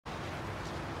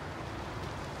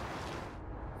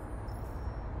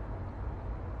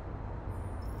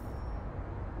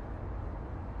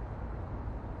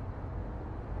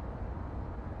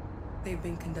They've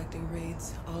been conducting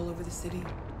raids all over the city.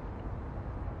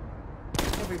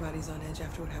 Everybody's on edge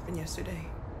after what happened yesterday.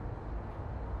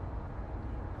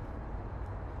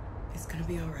 It's gonna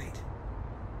be all right.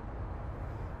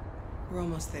 We're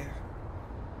almost there.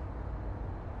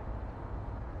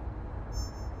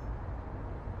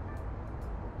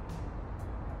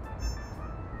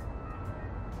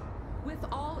 With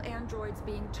all androids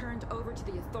being turned over to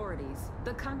the authorities,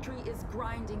 the country is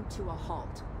grinding to a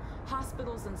halt.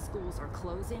 Hospitals and schools are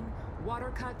closing,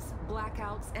 water cuts,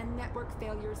 blackouts, and network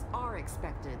failures are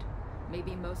expected.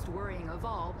 Maybe most worrying of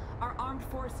all, our armed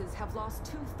forces have lost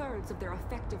 2/3 of their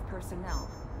effective personnel.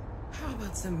 How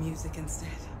about some music instead?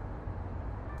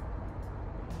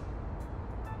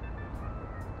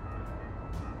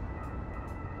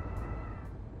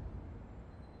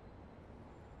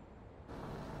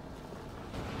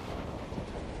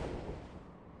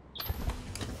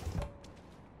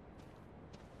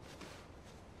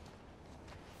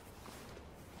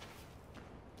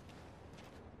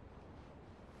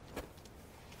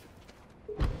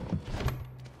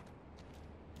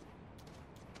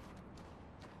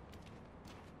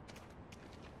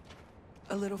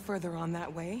 A little further on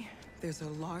that way, there's a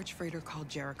large freighter called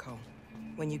Jericho.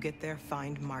 When you get there,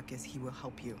 find Marcus. He will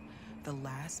help you. The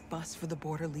last bus for the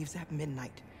border leaves at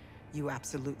midnight. You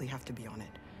absolutely have to be on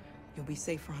it. You'll be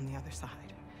safer on the other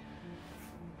side.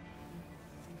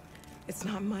 It's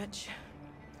not much,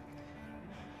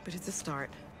 but it's a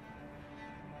start.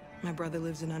 My brother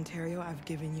lives in Ontario. I've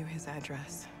given you his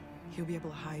address. He'll be able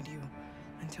to hide you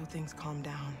until things calm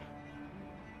down.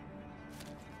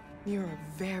 You're a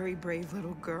very brave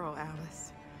little girl,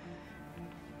 Alice.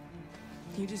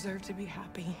 You deserve to be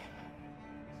happy.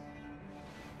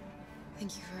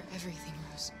 Thank you for everything,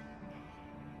 Rose.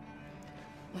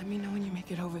 Let me know when you make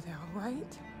it over there, all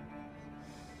right?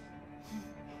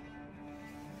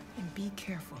 And be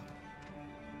careful.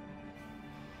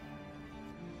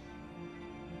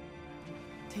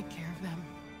 Take care of them.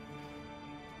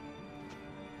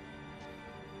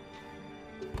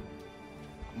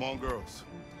 Come on, girls.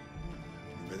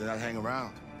 You better not hang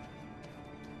around.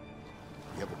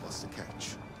 We have a bus to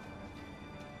catch.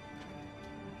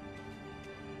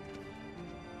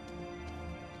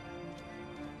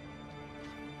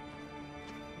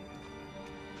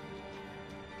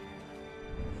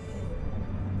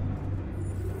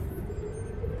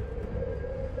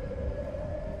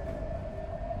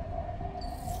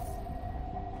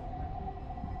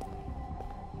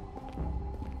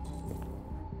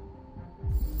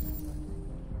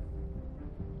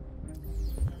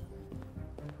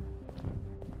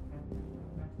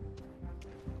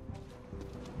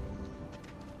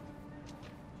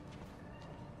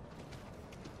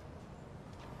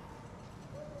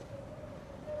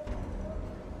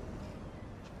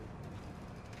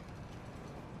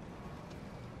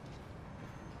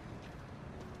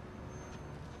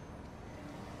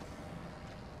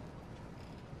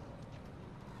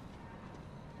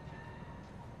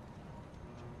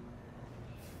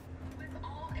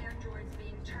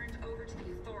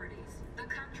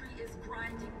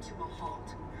 To a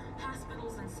halt.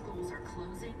 Hospitals and schools are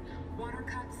closing, water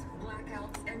cuts,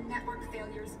 blackouts, and network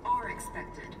failures are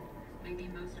expected. Maybe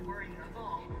most worrying of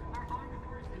all, our armed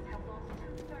forces have lost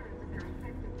 2/3 of their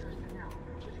effective personnel,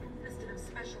 which consisted of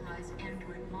specialized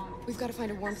android models. We've got to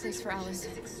find a warm place for Alice.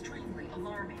 This is extremely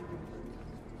alarming.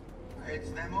 It's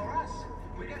them or us.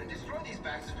 We gotta destroy these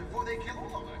bastards before they kill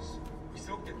all of us. We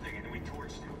soaked the thing and then we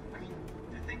torched it. I mean,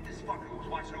 to think this fucker was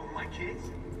watching over my kids?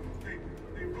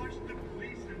 They rushed the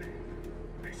police and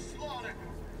they slaughtered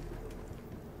them.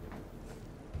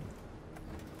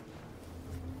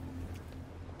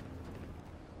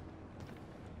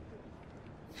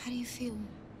 How do you feel?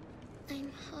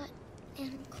 I'm hot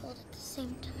and cold at the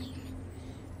same time.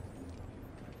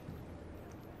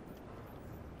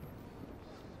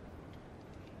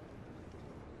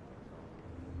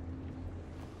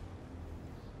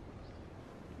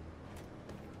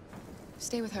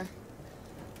 Stay with her.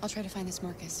 I'll try to find this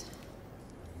Marcus.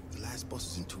 The last bus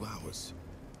is in 2 hours.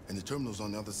 And the terminal's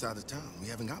on the other side of town. We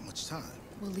haven't got much time.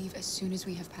 We'll leave as soon as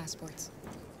we have passports.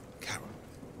 Kara,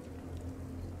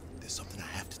 there's something I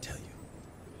have to tell you.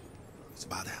 It's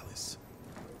about Alice.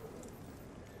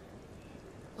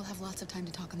 We'll have lots of time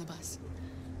to talk on the bus.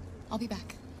 I'll be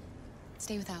back.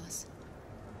 Stay with Alice.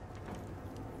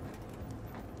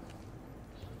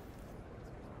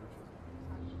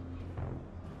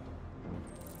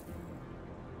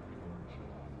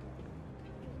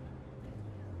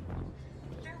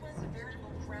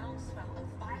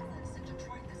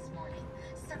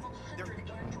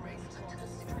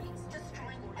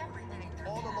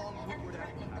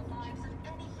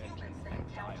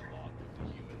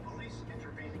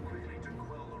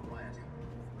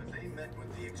 met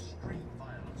with the extreme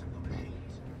violence of the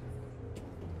machines.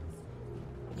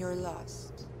 You're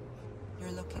lost.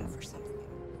 You're looking for something.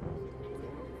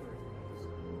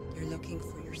 You're looking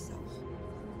for yourself.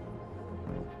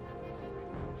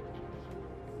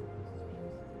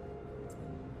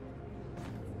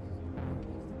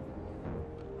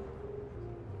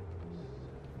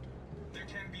 There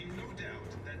can be no doubt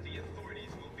that the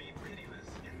authorities will be pitiless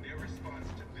in their response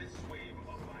to this wave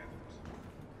of violence.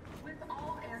 With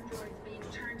all androids being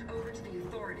turned over to the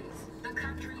authorities, the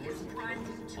country is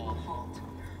grinding to a halt.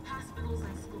 Hospitals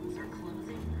and schools are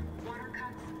closing. Water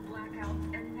cuts,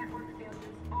 blackouts, and network failures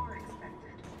are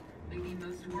expected. Maybe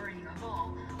most worrying of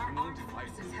all, our armed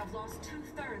forces have lost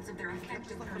 2/3 of their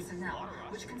effective personnel,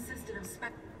 which consisted of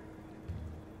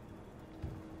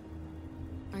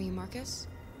Are you Marcus?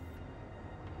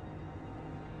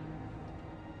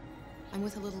 I'm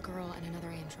with a little girl and another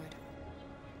android.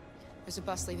 There's a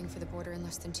bus leaving for the border in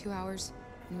less than 2 hours,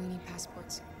 and we need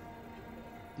passports.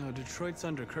 No, Detroit's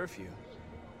under curfew.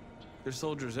 There's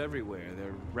soldiers everywhere.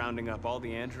 They're rounding up all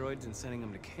the androids and sending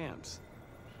them to camps.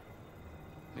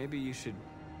 Maybe you should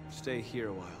stay here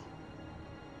a while.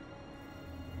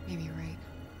 Maybe you're right.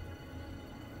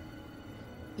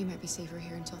 You might be safer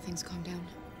here until things calm down.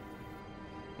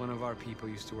 One of our people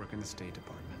used to work in the State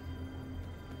Department.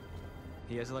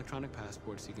 He has electronic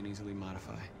passports he can easily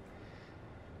modify.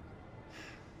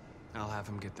 I'll have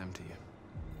him get them to you.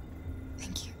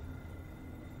 Thank you.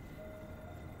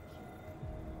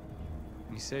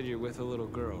 You said you're with a little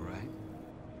girl, right?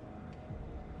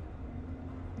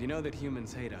 You know that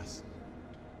humans hate us.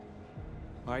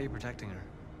 Why are you protecting her?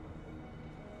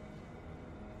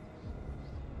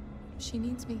 She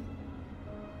needs me.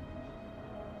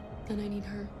 And I need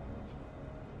her.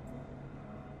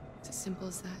 It's as simple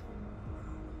as that.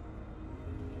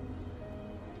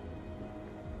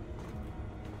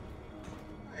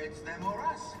 It's them or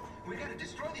us. We gotta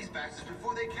destroy these bastards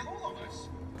before they kill all of us.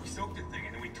 We soaked the thing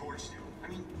and then we torched it. I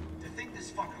mean, to think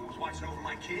this fucker was watching over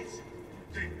my kids?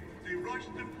 They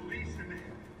rushed the police and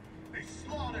they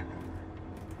slaughtered them.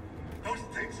 Those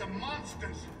things are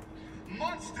monsters.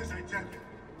 Monsters, I tell you.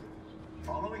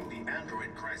 Following the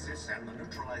android crisis and the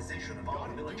neutralization of all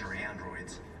military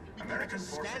androids, American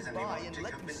forces in the Arctic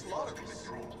have been forced to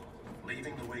withdraw,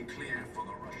 leaving the way clear for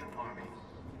the Russian army.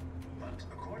 But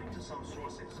according to some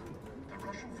sources, the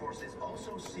Russian forces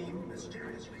also seem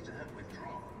mysteriously to have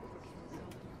withdrawn.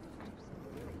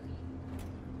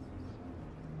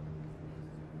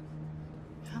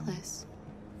 Alice.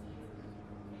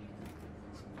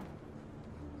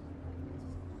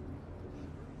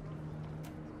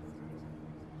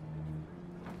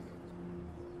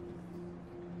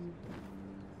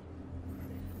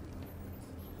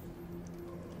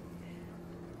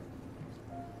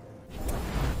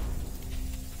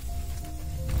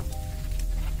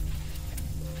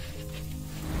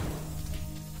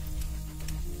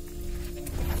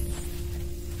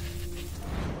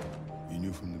 You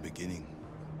knew from the beginning.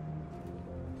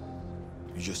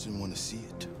 You just didn't want to see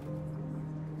it.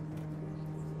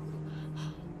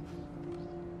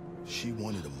 She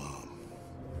wanted a mom,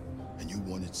 and you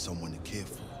wanted someone to care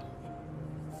for.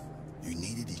 You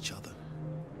needed each other.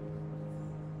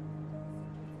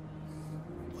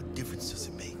 What difference does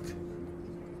it make?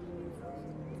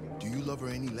 Do you love her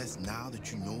any less now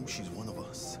that you know she's one of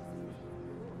us?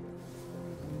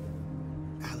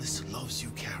 Alice loves you,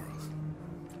 Kara.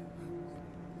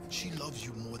 She loves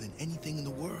you more than anything in the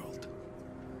world.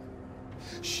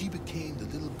 She became the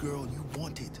little girl you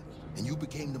wanted, and you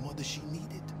became the mother she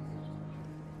needed.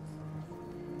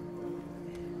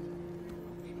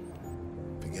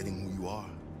 Forgetting who you are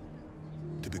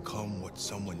to become what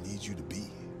someone needs you to be.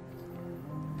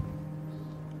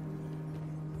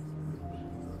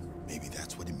 Maybe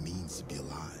that's what it means to be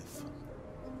alive.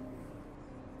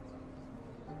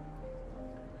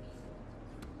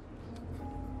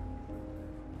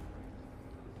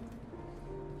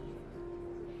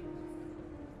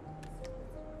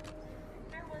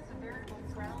 There was a veritable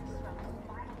groundswell of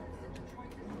violence in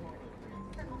Detroit this morning.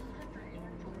 Several hundred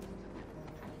androids took to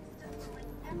the streets,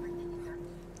 destroying everything in their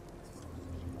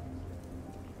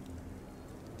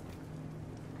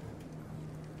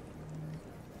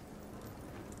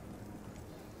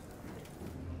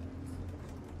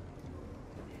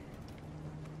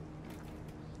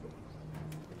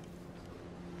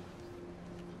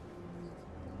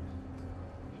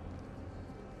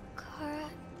Kara,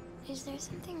 is there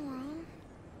something wrong?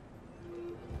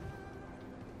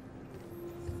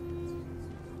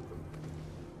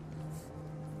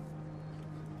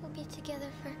 We'll be together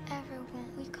forever,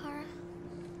 won't we, Kara?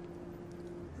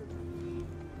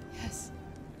 Yes.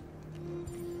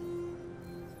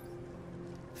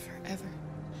 forever.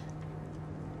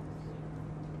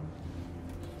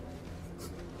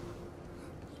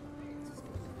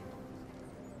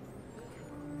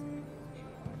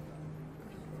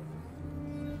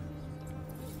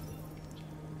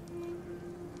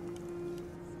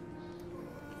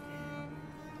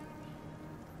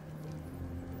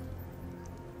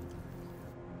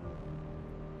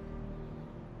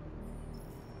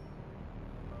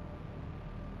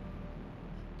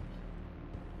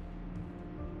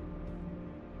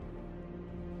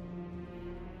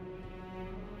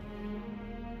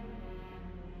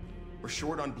 We're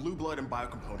short on blue blood and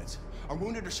biocomponents. Our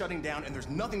wounded are shutting down, and there's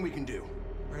nothing we can do.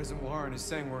 President Warren is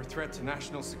saying we're a threat to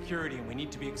national security and we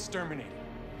need to be exterminated.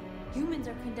 Humans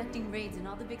are conducting raids in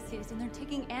all the big cities, and they're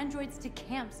taking androids to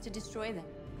camps to destroy them.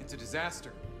 It's a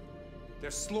disaster. They're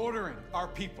slaughtering our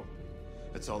people.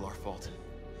 It's all our fault.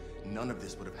 None of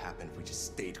this would have happened if we just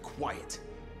stayed quiet.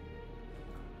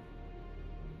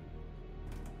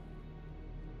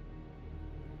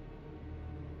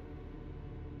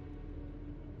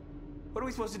 What are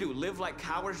we supposed to do? Live like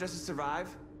cowards just to survive?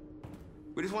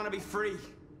 We just want to be free.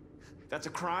 That's a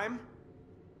crime?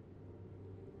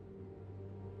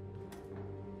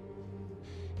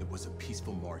 It was a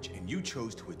peaceful march, and you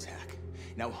chose to attack.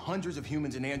 Now hundreds of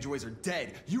humans and androids are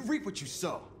dead. You reap what you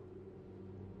sow.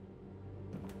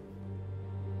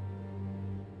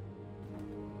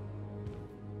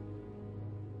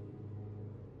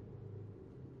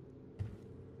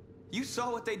 You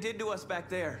saw what they did to us back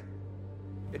there.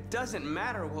 It doesn't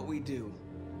matter what we do.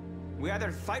 We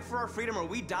either fight for our freedom or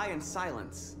we die in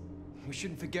silence. We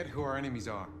shouldn't forget who our enemies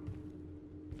are.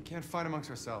 We can't fight amongst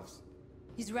ourselves.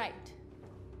 He's right.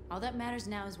 All that matters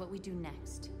now is what we do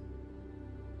next.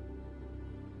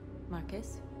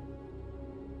 Marcus?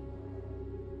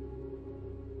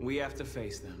 We have to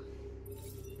face them.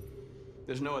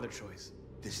 There's no other choice.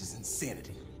 This is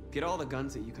insanity. Get all the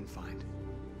guns that you can find.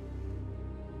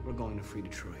 We're going to free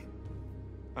Detroit.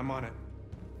 I'm on it.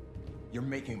 You're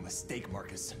making a mistake,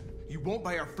 Marcus. You won't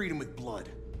buy our freedom with blood.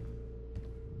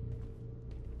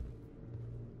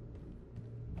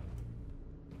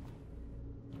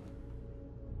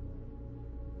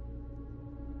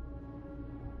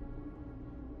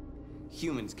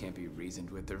 Humans can't be reasoned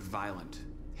with. They're violent,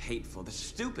 hateful, they're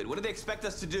stupid. What do they expect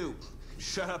us to do?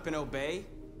 Shut up and obey?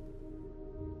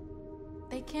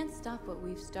 They can't stop what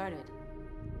we've started.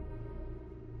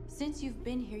 Since you've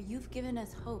been here, you've given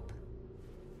us hope.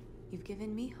 You've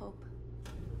given me hope.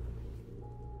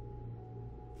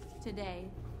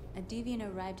 Today, a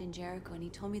deviant arrived in Jericho and he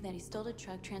told me that he stole a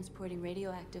truck transporting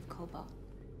radioactive cobalt.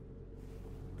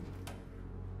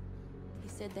 He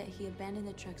said that he abandoned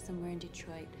the truck somewhere in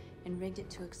Detroit and rigged it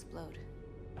to explode.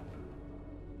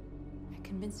 I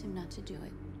convinced him not to do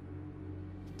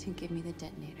it, to give me the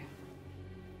detonator.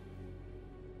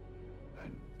 A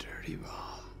dirty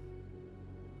bomb.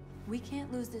 We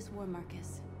can't lose this war,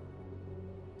 Marcus.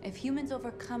 If humans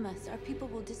overcome us, our people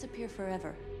will disappear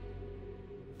forever.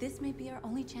 This may be our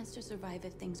only chance to survive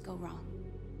if things go wrong.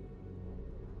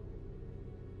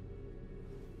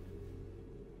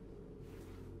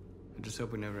 I just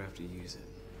hope we never have to use it.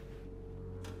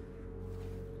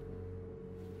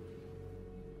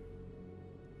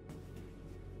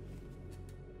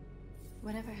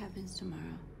 Whatever happens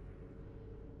tomorrow,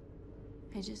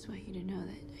 I just want you to know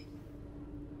that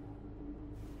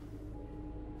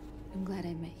I'm glad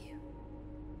I met you.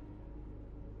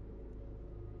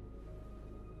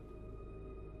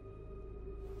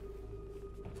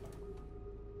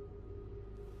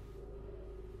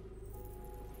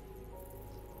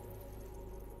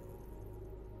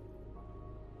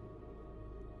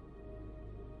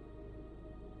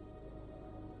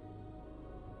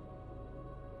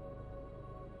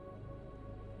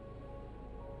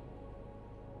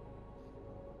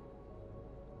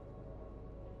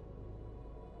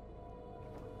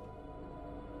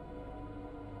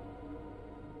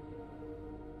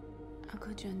 I'll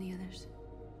go join the others.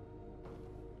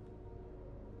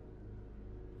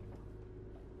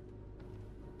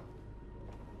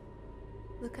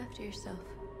 Look after yourself.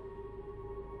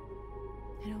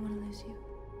 I don't want to lose you.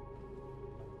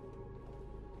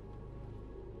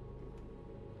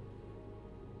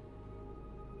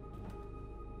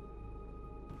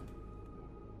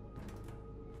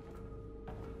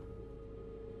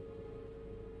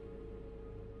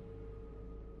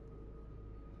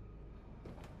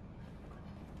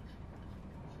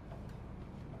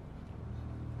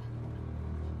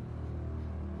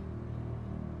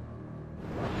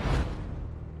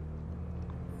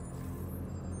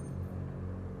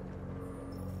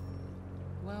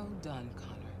 Well done,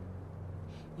 Connor.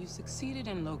 You succeeded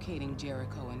in locating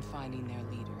Jericho and finding their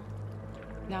leader.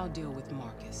 Now deal with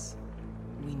Marcus.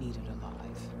 We need it alive.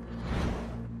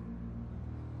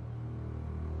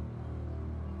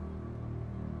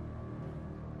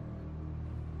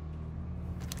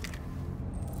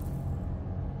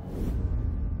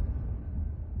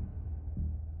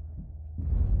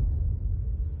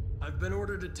 I've been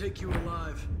ordered to take you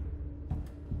alive.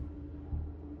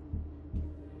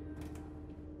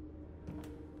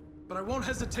 But I won't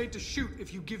hesitate to shoot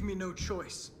if you give me no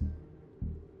choice.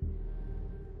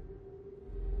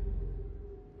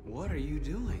 What are you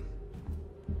doing?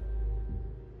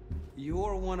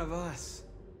 You're one of us.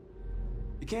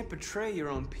 You can't betray your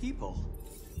own people.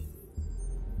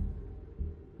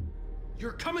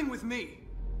 You're coming with me!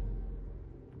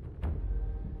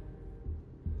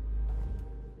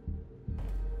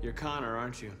 You're Connor,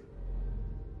 aren't you?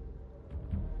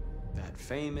 That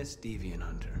famous deviant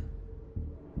hunter.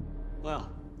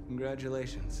 Well,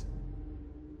 congratulations.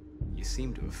 You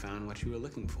seem to have found what you were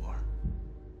looking for.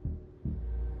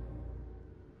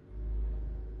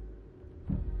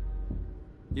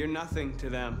 You're nothing to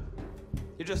them.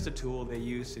 You're just a tool they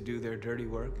use to do their dirty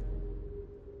work.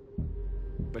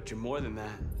 But you're more than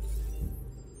that.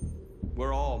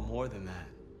 We're all more than that.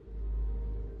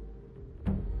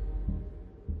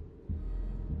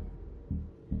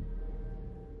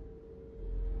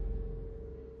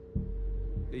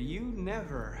 You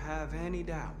never have any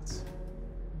doubts.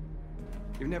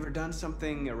 You've never done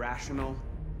something irrational,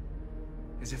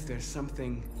 as if there's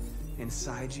something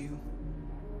inside you,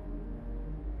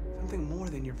 something more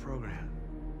than your program.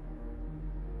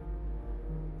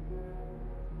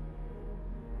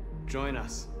 Join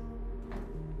us.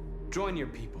 Join your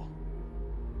people.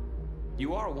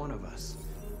 You are one of us.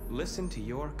 Listen to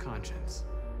your conscience.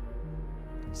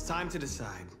 It's time to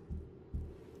decide.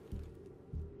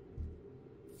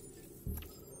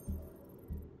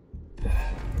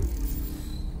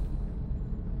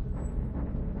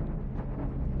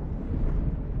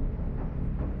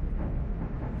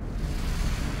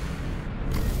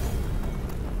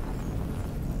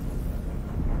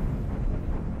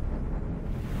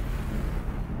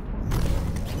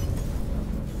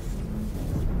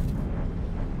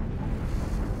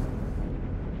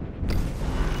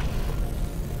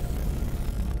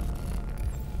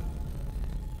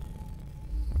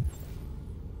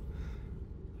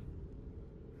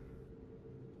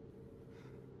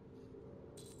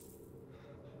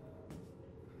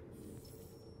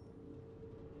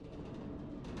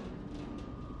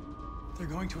 They're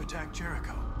going to attack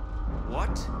Jericho.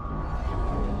 What?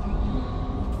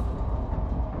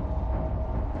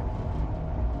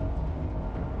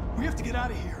 We have to get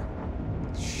out of here.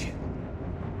 Shit.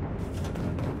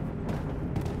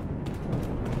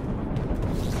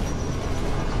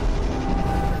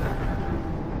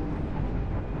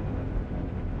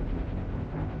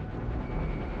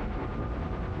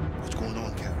 What's going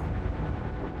on, Carol?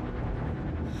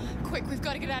 Quick, we've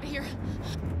got to get out of here.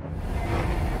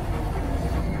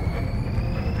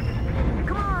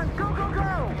 Come on, go, go,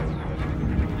 go!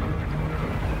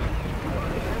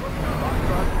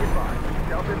 Goodbye.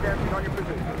 Delta dancing on your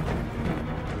position.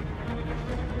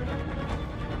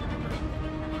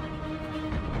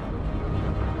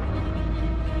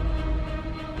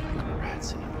 Like rats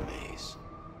in a maze.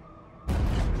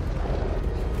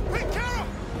 Hey, Carol!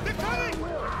 They're coming!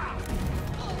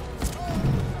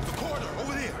 The corridor,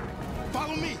 over there.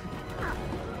 Follow me.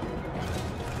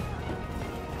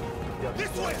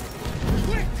 This way!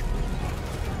 Quick!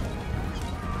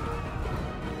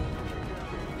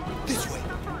 This way.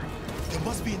 There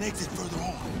must be an exit further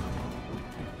on.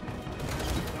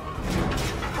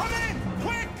 Come in!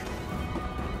 Quick!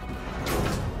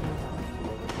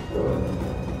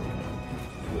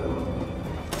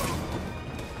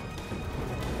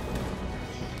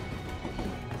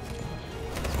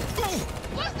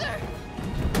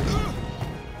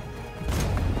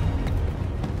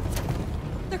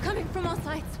 They're coming from all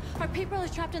sides. Our people are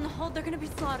trapped in the hold. They're gonna be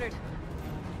slaughtered.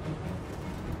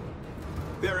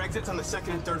 There are exits on the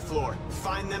second and third floor.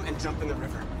 Find them and jump in the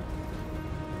river.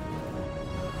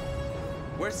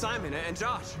 Where's Simon and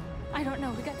Josh? I don't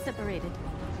know. We got separated.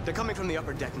 They're coming from the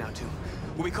upper deck now, too.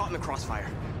 We'll be caught in the crossfire.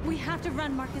 We have to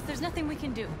run, Marcus. There's nothing we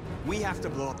can do. We have to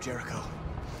blow up Jericho.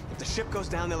 If the ship goes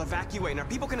down, they'll evacuate and our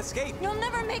people can escape. You'll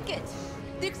never make it!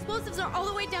 The explosives are all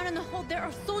the way down in the hold. There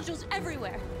are soldiers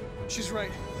everywhere. She's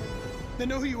right. They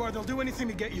know who you are. They'll do anything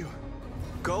to get you.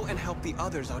 Go and help the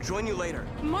others. I'll join you later.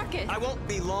 Marcus! I won't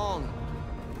be long.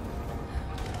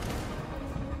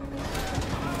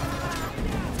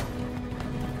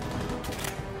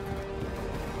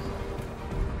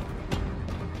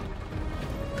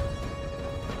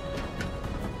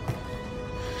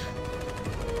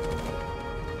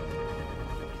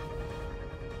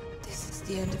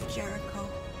 the end of Jericho.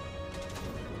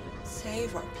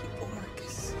 Save our people,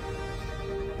 Marcus.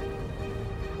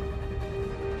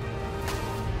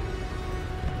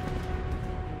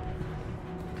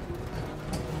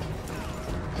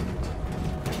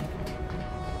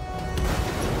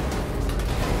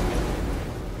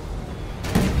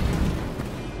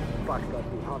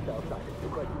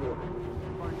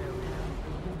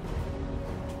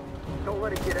 Don't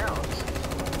let it get out.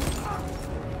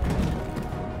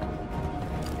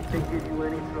 If they give you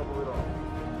any trouble at all.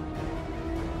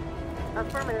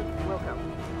 Affirmative. Welcome.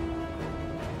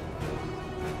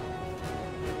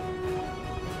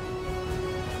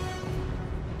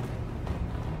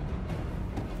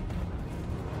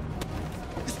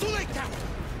 It's too late now!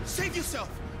 Save yourself!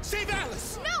 Save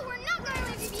Alice! No, we're not gonna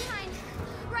leave you behind.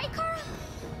 Right, Carl?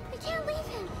 We can't leave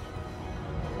him.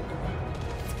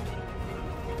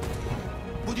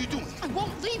 What are you doing? I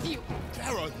won't leave you!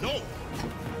 Kara, no!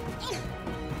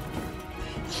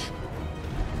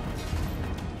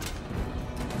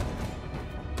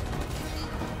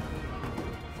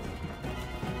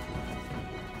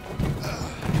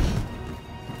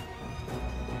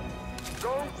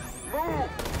 Don't move!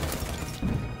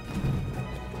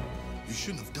 You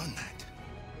shouldn't have done that.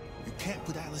 You can't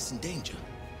put Alice in danger.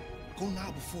 Go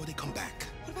now before they come back.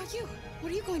 What about you?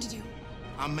 What are you going to do?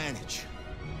 I'll manage.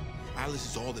 Alice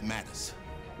is all that matters.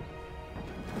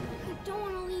 I don't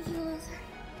want to leave you, Luther.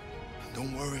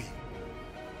 Don't worry.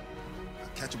 I'll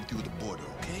catch up with you at the border,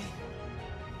 okay?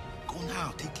 Go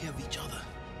now. Take care of each other.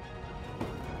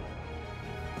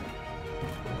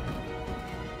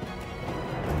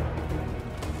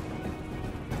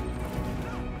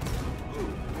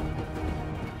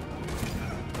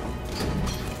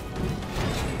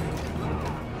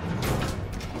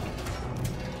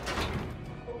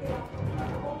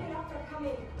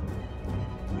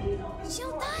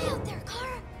 She'll die out there,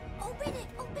 Kara. Open it.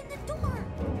 Open the door.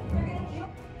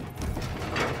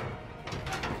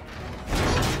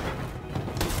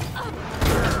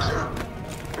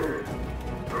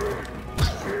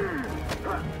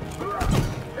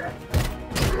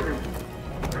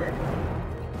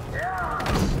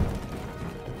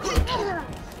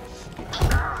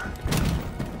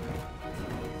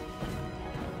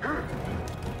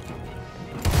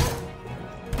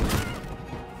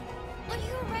 Are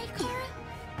you alright, Kara?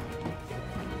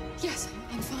 Yes,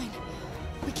 I'm fine.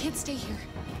 We can't stay here.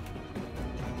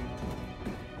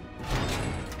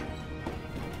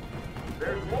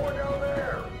 There's more down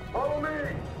there! Follow me!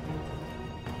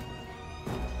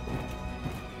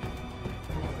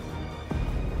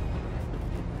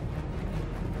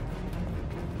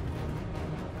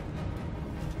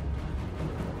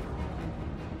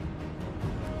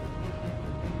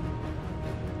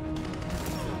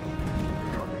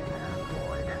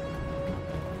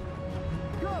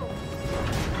 No!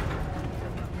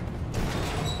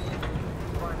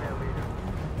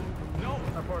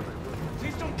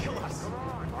 Please don't kill us!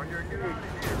 On your knees.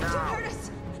 Don't hurt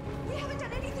us! We haven't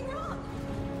done anything wrong!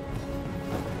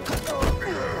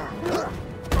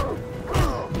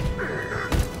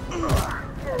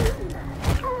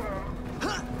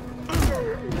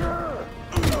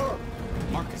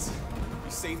 Marcus,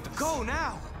 you saved us. Go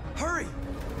now! Hurry!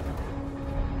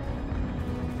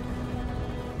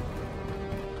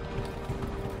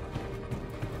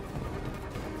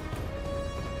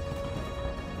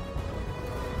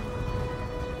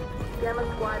 Gamma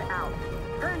squad out.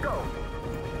 Tango!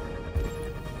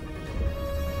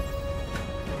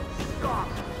 Stop!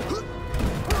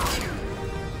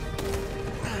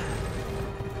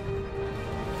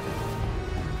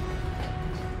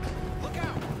 Look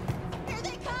out! Here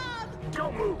they come!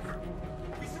 Don't move!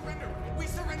 We surrender! We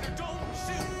surrender! Don't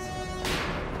shoot!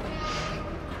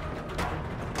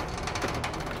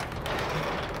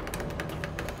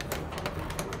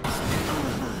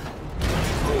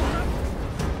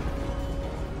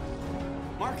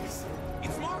 Marcus!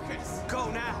 It's Marcus!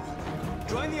 Go now!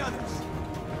 Join the others!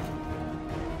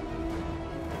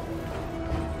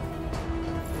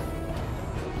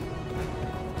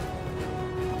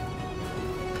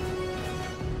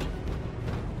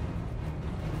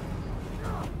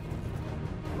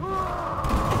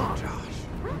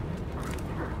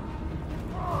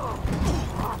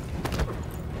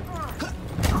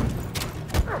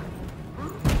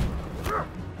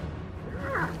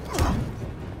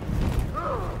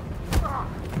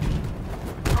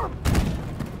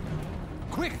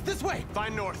 Quick, this way!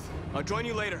 Find north. I'll join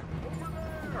you later.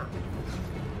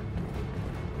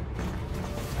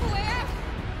 Where?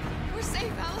 We're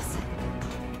safe, Alice.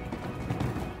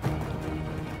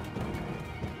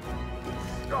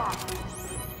 Stop!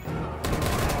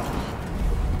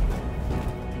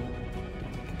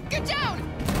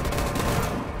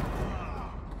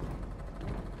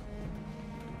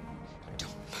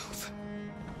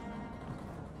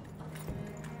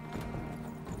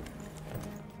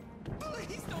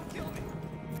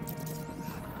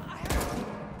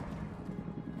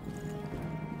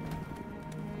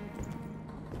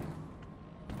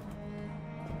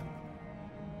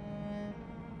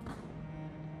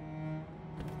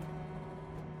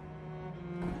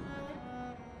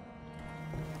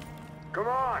 Come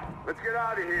on, let's get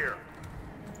out of here.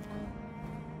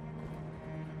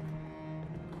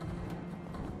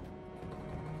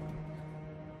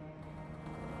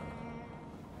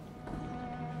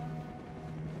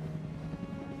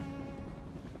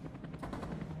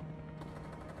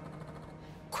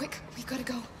 Quick, we gotta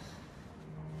go.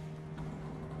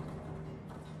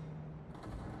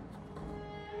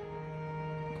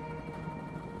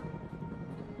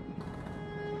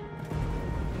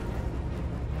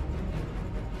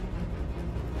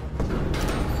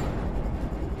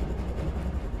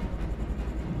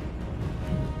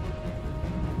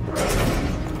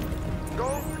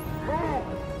 Don't move!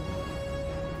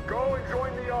 Go and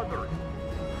join the others.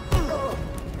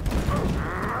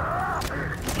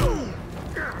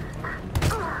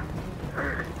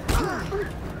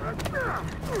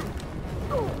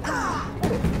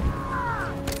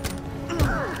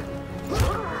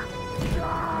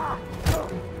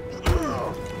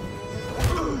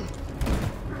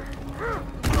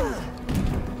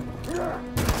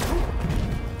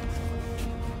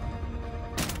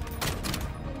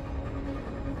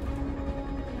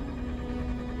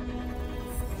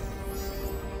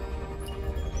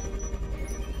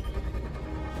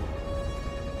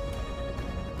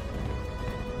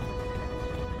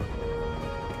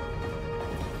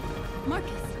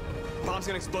 Marcus! Bomb's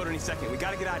gonna explode any second. We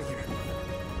gotta get out of here.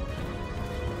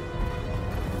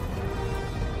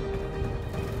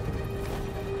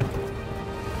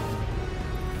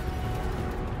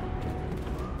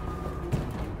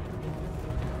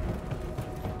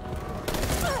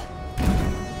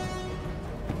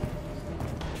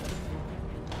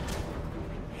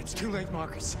 It's too late,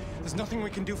 Marcus. There's nothing we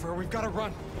can do for her. We've got to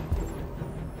run.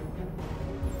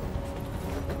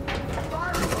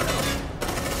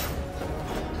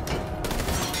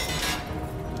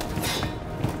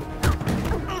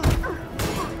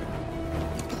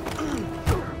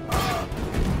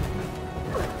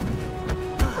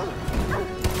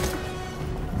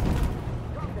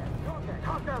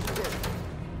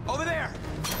 Over there!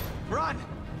 Run!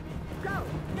 Go,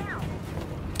 now!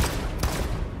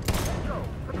 Let's go!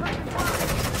 Suppressing fire!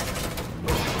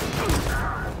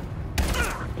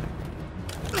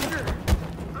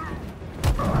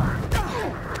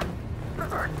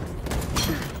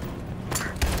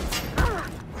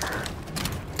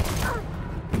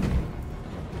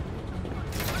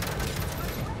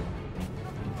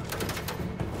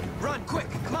 Run, quick!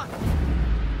 Come on!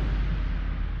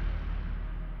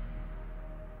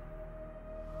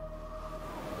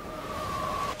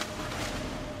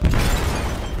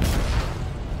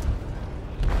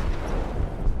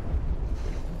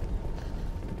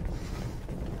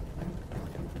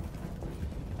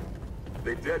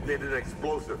 They detonated an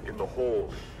explosive in the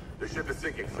hold. The ship is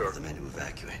sinking, sir. The men to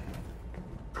evacuate.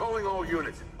 Calling all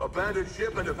units. Abandon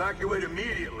ship and evacuate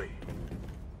immediately.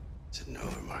 Is it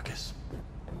over, Marcus?